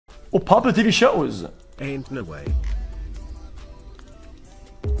Oh, popular TV shows. Ain't no way.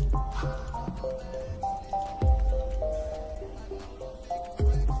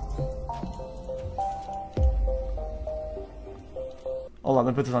 Hold on,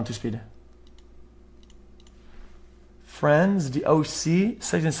 let me put this on 2-speed. Friends, the OC,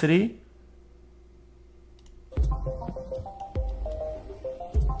 Sex and City.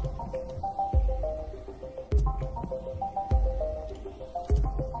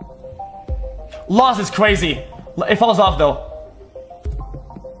 Lost is crazy. It falls off though.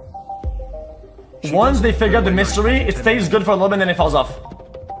 Once they figure out the mystery, it stays good for a little bit and then it falls off.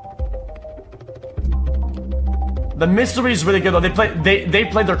 The mystery is really good though. They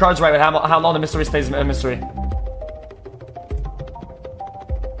played their cards right with how long the mystery stays a mystery.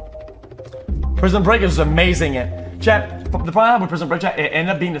 Prison Break is amazing. Chat, the problem I have with Prison Break, chat, it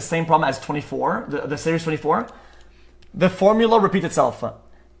ended up being the same problem as 24, the series 24. The formula repeats itself.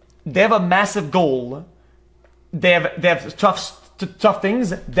 They have a massive goal. They have tough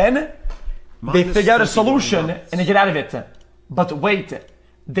things. Then they figure out a solution and they get out of it. But wait,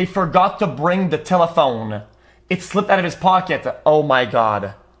 they forgot to bring the telephone. It slipped out of his pocket. Oh my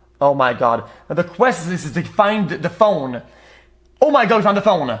god. Oh my god. Now the quest is to find the phone. Oh my god, we found the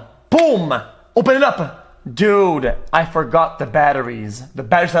phone. Boom! Open it up. Dude, I forgot the batteries. The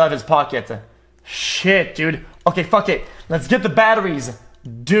batteries fell out of his pocket. Shit, dude. Okay, fuck it. Let's get the batteries.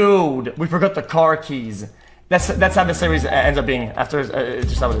 Dude, we forgot the car keys. That's how the series ends up being after it's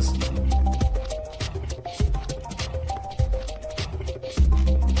just how it is.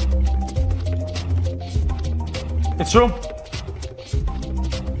 It's true.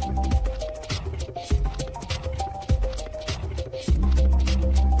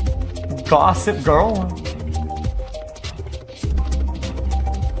 Gossip Girl.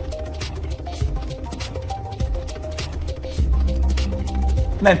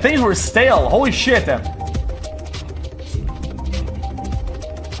 Man, things were stale. Holy shit.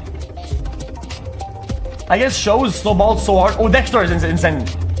 I guess shows snowballed so hard. Oh, Dexter is insane.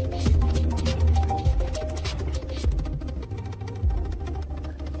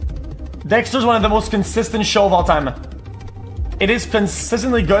 Dexter's one of the most consistent shows of all time. It is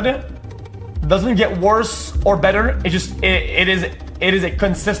consistently good. Doesn't get worse or better. It just it is a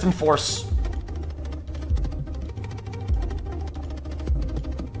consistent force.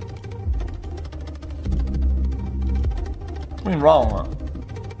 I mean, wrong.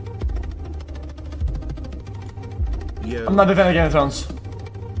 Yo. I'm not a fan of Game of Thrones.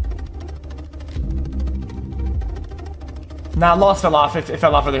 Nah, Lost fell off. It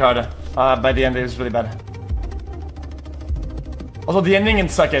fell off really hard. By the end, it was really bad. Also, the ending and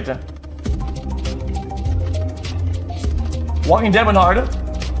suck it. Walking Dead went hard.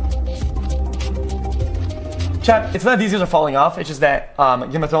 Chat, it's not these guys are falling off. It's just that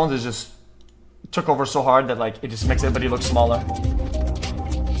Game of Thrones is just took over so hard that like it just makes everybody look smaller.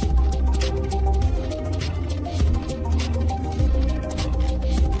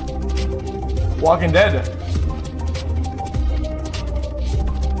 Walking Dead.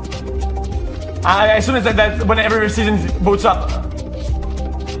 I assume it's that when every season boots up.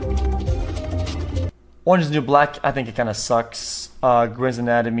 Orange is the New Black, I think it kind of sucks. Grey's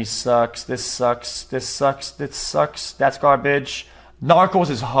Anatomy sucks. This sucks. This sucks. This sucks. That's garbage.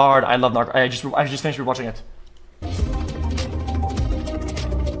 Narcos is hard. I love Narcos. I just finished rewatching it.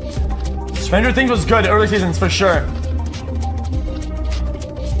 Stranger Things was good. Early seasons for sure.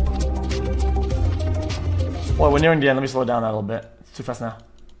 Boy, we're nearing the end. Let me slow down that a little bit. It's too fast now.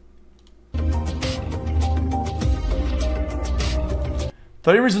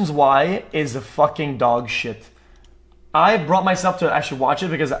 "30 Reasons Why" is a fucking dog shit. I brought myself to actually watch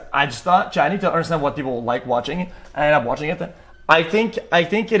it because I just thought, I need to understand what people like watching. I ended up watching it. I think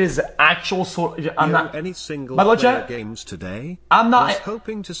it is actual. I'm not any single player games today. I'm not. I was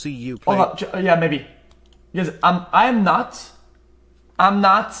hoping to see you play. Yeah, maybe. Because I'm not.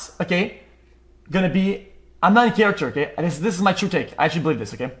 Okay. I'm not in character. Okay. And this is my true take. I actually believe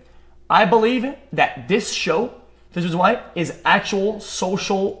this. Okay. I believe that this show, this is why, is actual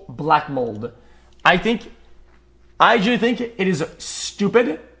social black mold. I do think it is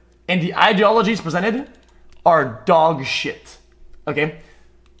stupid, and the ideologies presented are dog shit. Okay,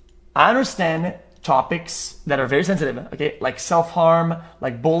 I understand topics that are very sensitive. Okay, like self-harm,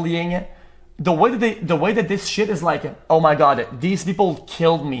 like bullying. The way that this shit is like, oh my god, these people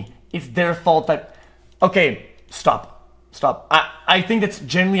killed me. It's their fault. That okay, stop. I think that's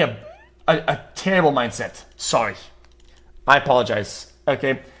generally a terrible mindset. Sorry. I apologize.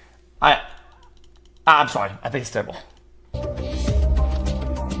 Okay. I'm sorry. I think it's terrible.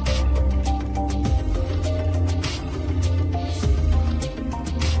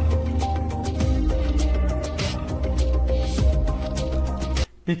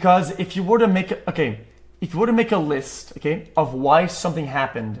 Because if you were to make if you were to make a list, okay, of why something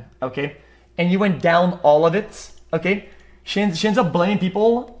happened, okay, and you went down all of it, okay, she ends up blaming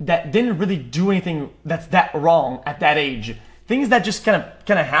people that didn't really do anything that's that wrong at that age. Things that just kind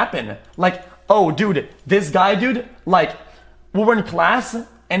of happen. Like, oh, dude, this guy, dude, like, we were in class,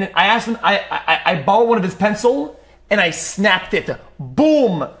 and I asked him, I borrowed one of his pencil, and I snapped it.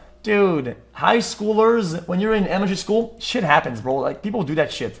 Boom! Dude, high schoolers, when you're in elementary school, shit happens, bro. Like, people do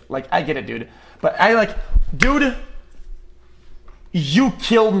that shit. Like, I get it, dude. But I like, dude, you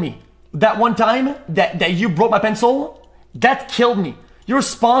killed me. That one time that you broke my pencil, that killed me. You're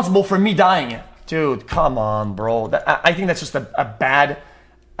responsible for me dying. Dude, come on, bro. I think that's just a bad...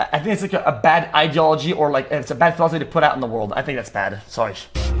 I think it's like a bad ideology, or like it's a bad philosophy to put out in the world. I think that's bad. Sorry.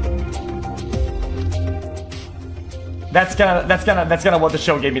 That's kind of what the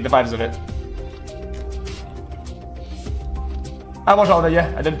show gave me, the vibes of it. I watched all of it,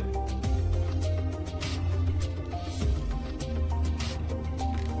 yeah, I did.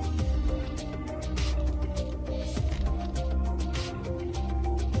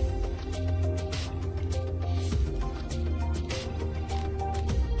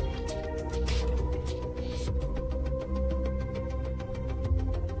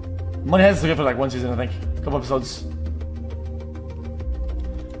 Money has to go for like one season, I think. A couple episodes.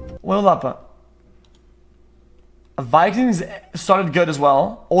 Well up. Vikings started good as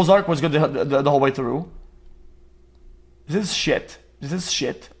well. Ozark was good the whole way through. This is shit. This is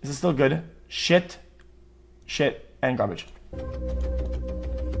shit. This is still good. Shit. Shit. And garbage.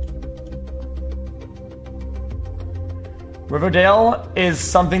 Riverdale is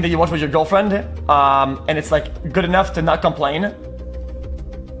something that you watch with your girlfriend. And it's like good enough to not complain.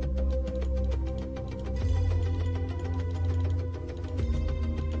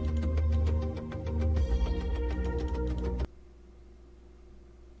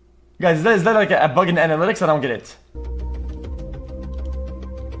 Guys, is that like a bug in analytics? I don't get it.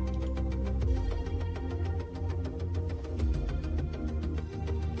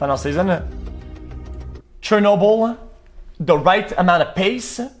 Final season. Chernobyl. The right amount of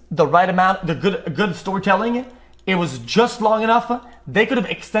pace. The right amount, the good storytelling. It was just long enough. They could have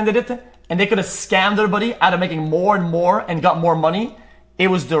extended it, and they could have scammed everybody out of making more and more and got more money. It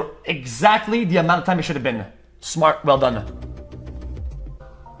was exactly the amount of time it should have been. Smart, well done.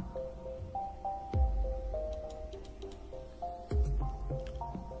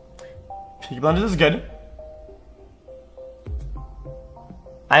 Peaky Blinders is good.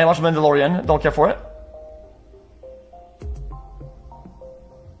 I didn't watch Mandalorian, don't care for it.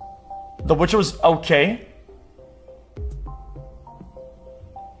 The Witcher was okay.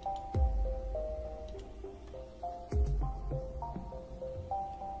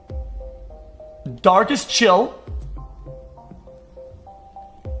 Dark is chill.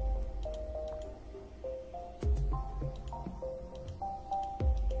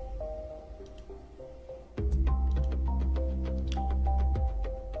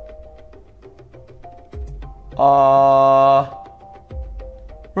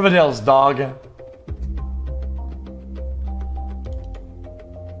 Riverdale's dog. The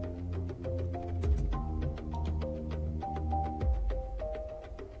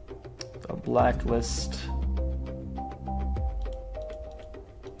Blacklist.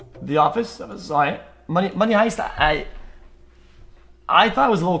 The Office. That was alright. Money Heist. I thought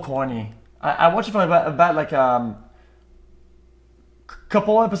it was a little corny. I watched it for about like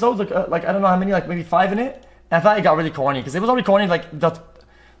couple episodes, like I don't know how many, like maybe 5 in it. And I thought it got really corny because it was already corny. Like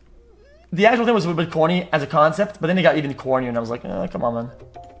the actual thing was a little bit corny as a concept, but then it got even cornier, and I was like, come on, man.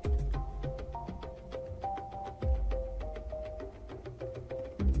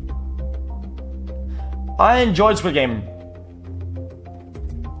 I enjoyed Squid Game.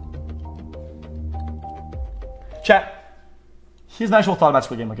 Chat. Here's my actual thought about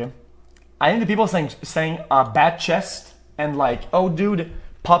Squid Game, okay? I think the people saying bad chest and like, oh dude,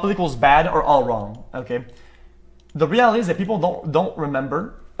 popular equals bad are all wrong, okay? The reality is that people don't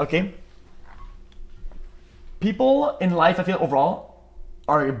remember, okay? People in life, I feel overall,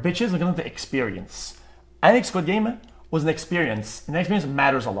 are bitches looking at the experience. I think Squid Game was an experience, and that experience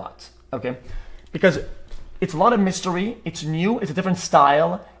matters a lot, okay? Because it's a lot of mystery, it's new, it's a different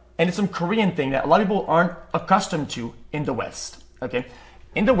style, and it's some Korean thing that a lot of people aren't accustomed to in the West, okay?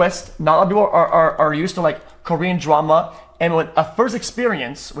 In the West, not a lot of people are used to like Korean drama, and when a first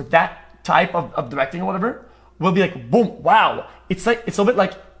experience with that type of directing or whatever will be like, boom, wow. It's a little bit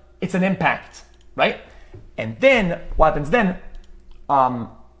like, it's an impact, right? And then, what happens then,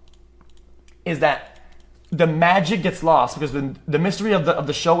 is that the magic gets lost because the mystery of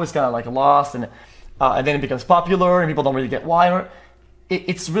the show is kind of like lost, and then it becomes popular and people don't really get why.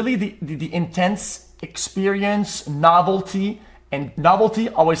 it's really the intense experience, novelty, and novelty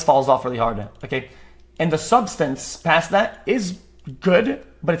always falls off really hard, okay? And the substance past that is good,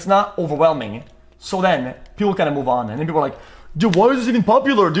 but it's not overwhelming. So then people kind of move on, and then people are like, dude, why is this even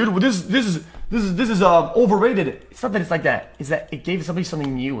popular, dude? This is overrated. It's not that it's like that. It's that it gave somebody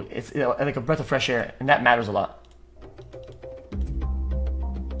something new. It's like a breath of fresh air, and that matters a lot.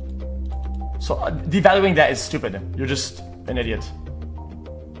 So devaluing that is stupid. You're just an idiot.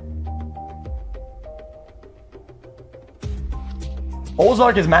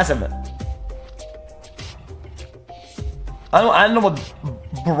 Ozark is massive. I don't know what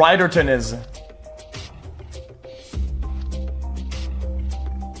Brighterton is.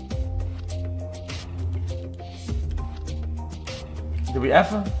 Did we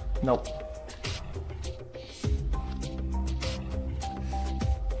F? Nope.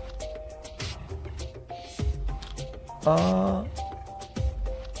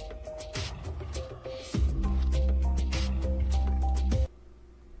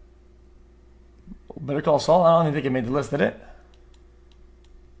 Better Call Saul? I don't think it made the list, did it?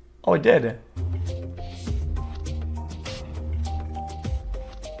 Oh, it did. It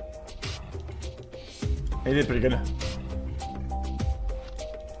did pretty good.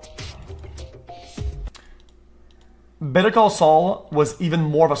 Better Call Saul was even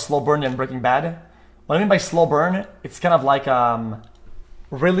more of a slow burn than Breaking Bad. What I mean by slow burn, it's kind of like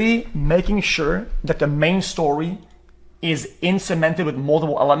really making sure that the main story is in-cemented with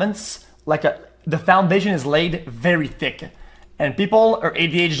multiple elements. Like the foundation is laid very thick. And people are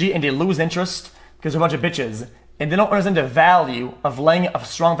ADHD and they lose interest because they're a bunch of bitches. And they don't understand the value of laying a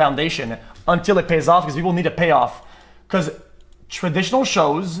strong foundation until it pays off, because people need a payoff. Because traditional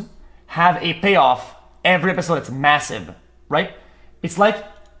shows have a payoff every episode. It's massive, right? It's like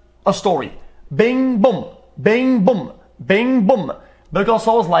a story. Bing, boom, bing, boom, bing, boom. Better Call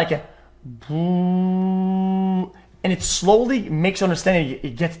Saul is like, boo, and it slowly makes you understand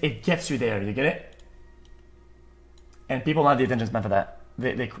it gets you there. You get it? And people don't have the attention span for that.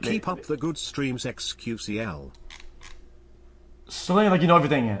 They keep up the good streams, xQcL. So like you know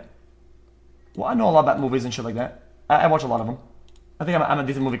everything. Well, I know a lot about movies and shit like that. I watch a lot of them. I think I'm a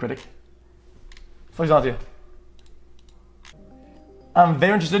decent movie critic. For example, I'm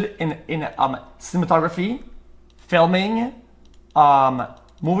very interested in cinematography, filming,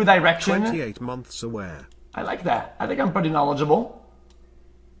 movie direction. 28 months aware. I like that. I think I'm pretty knowledgeable.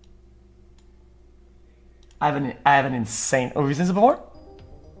 I have an insane. Oh, have you seen this before?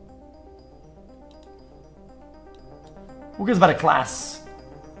 Who cares about a class?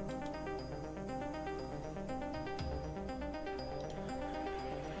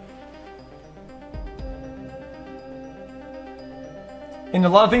 In a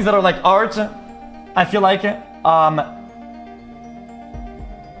lot of things that are like art, I feel like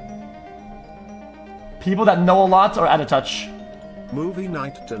people that know a lot are out of touch. Movie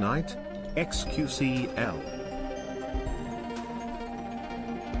night tonight, xQcL.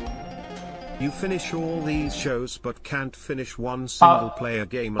 You finish all these shows but can't finish one single player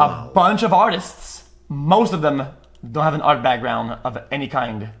game A bunch of artists, most of them don't have an art background of any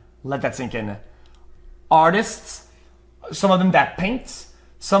kind. Let that sink in. Artists, some of them that paint,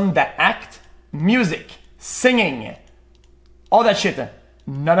 some that act, music, singing, all that shit.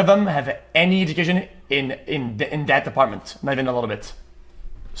 None of them have any education in that department, not even a little bit.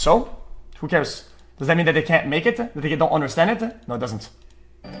 So, who cares? Does that mean that they can't make it? That they don't understand it? No, it doesn't.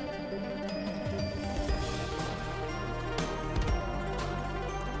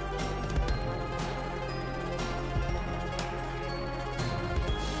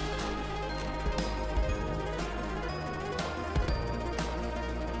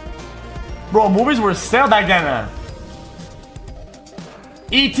 Bro, movies were stale back then.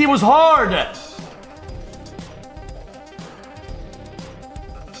 E.T. was hard.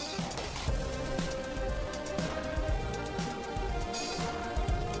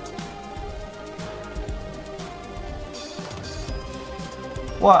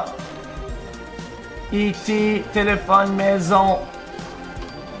 What? E.T. téléphone maison.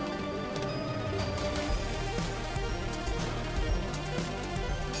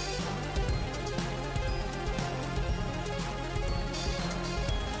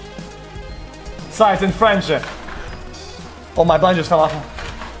 Sorry, it's in French. Oh, my blind just fell off.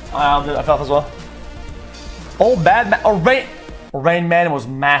 I fell off as well. Oh, bad man. Oh, Rain Man was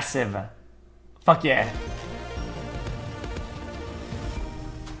massive. Fuck yeah.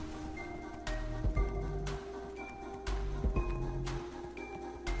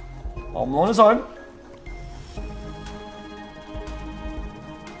 Home Alone is hard.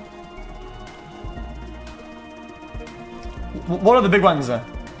 What are the big ones?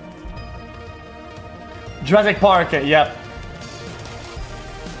 Jurassic Park, yep.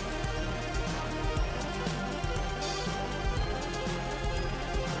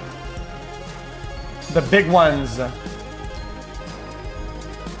 The big ones.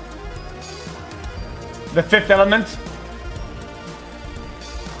 The Fifth Element.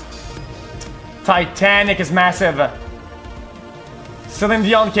 Titanic is massive. Celine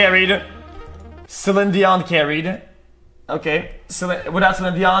Dion carried. Celine Dion carried. Okay. Without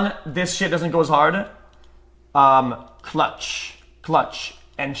Celine Dion, this shit doesn't go as hard. Clutch. Clutch.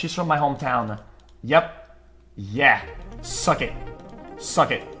 And she's from my hometown. Yep. Yeah. Suck it.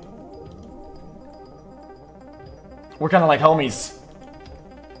 Suck it. We're kind of like homies.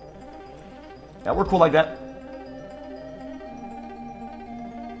 Yeah, we're cool like that.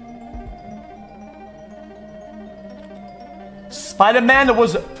 Spider-Man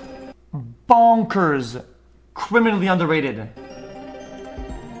was bonkers. Criminally underrated.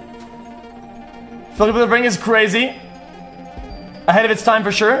 Philip of the Ring is crazy. Ahead of its time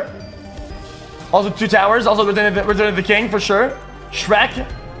for sure. Also Two Towers. Also Return of the King for sure. Shrek.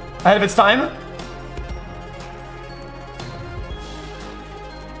 Ahead of its time.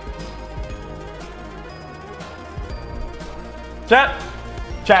 Chat.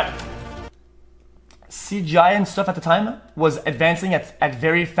 CGI and stuff at the time was advancing at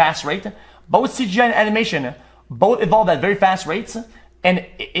very fast rate. Both CGI and animation both evolved at very fast rates. And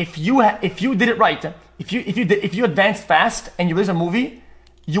if you did it right, if you advanced fast and you released a movie,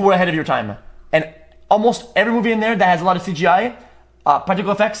 you were ahead of your time. And almost every movie in there that has a lot of CGI,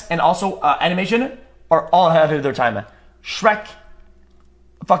 practical effects, and also animation are all ahead of their time. Shrek,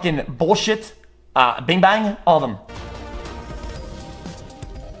 fucking bullshit, Bing Bang, all of them.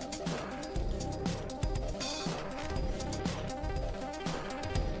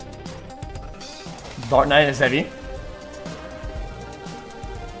 Dark Knight is heavy.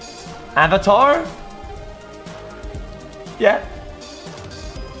 Avatar? Yeah.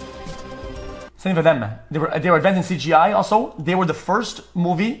 Same for them. They were advanced in CGI also. They were the first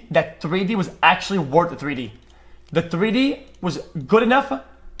movie that 3D was actually worth the 3D. The 3D was good enough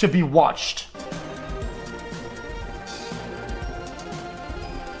to be watched.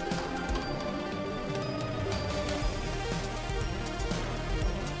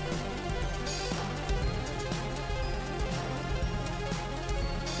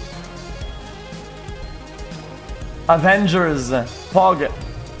 Avengers, Pog,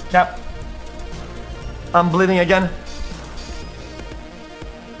 Cap. I'm bleeding again.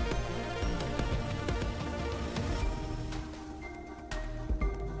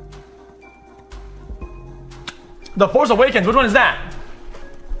 The Force Awakens, which one is that?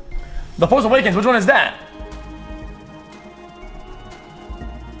 The Force Awakens, which one is that?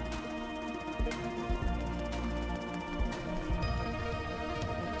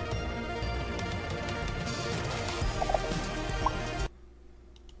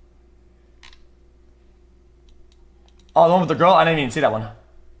 Oh, the one with the girl? I didn't even see that one.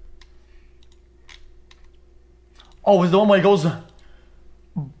 Oh, is the one where he goes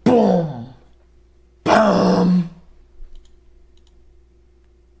boom, boom.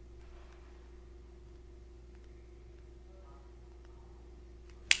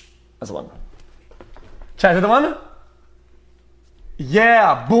 That's the one. Chat, is that the one?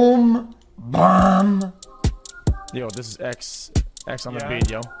 Yeah, boom, bam. Yo, this is X on the beat,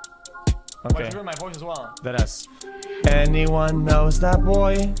 yo. Okay. Wait, you my voice as well. That S. Anyone knows that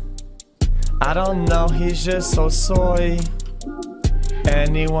boy? I don't know, he's just so soy.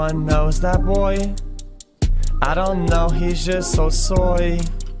 Anyone knows that boy? I don't know, he's just so soy.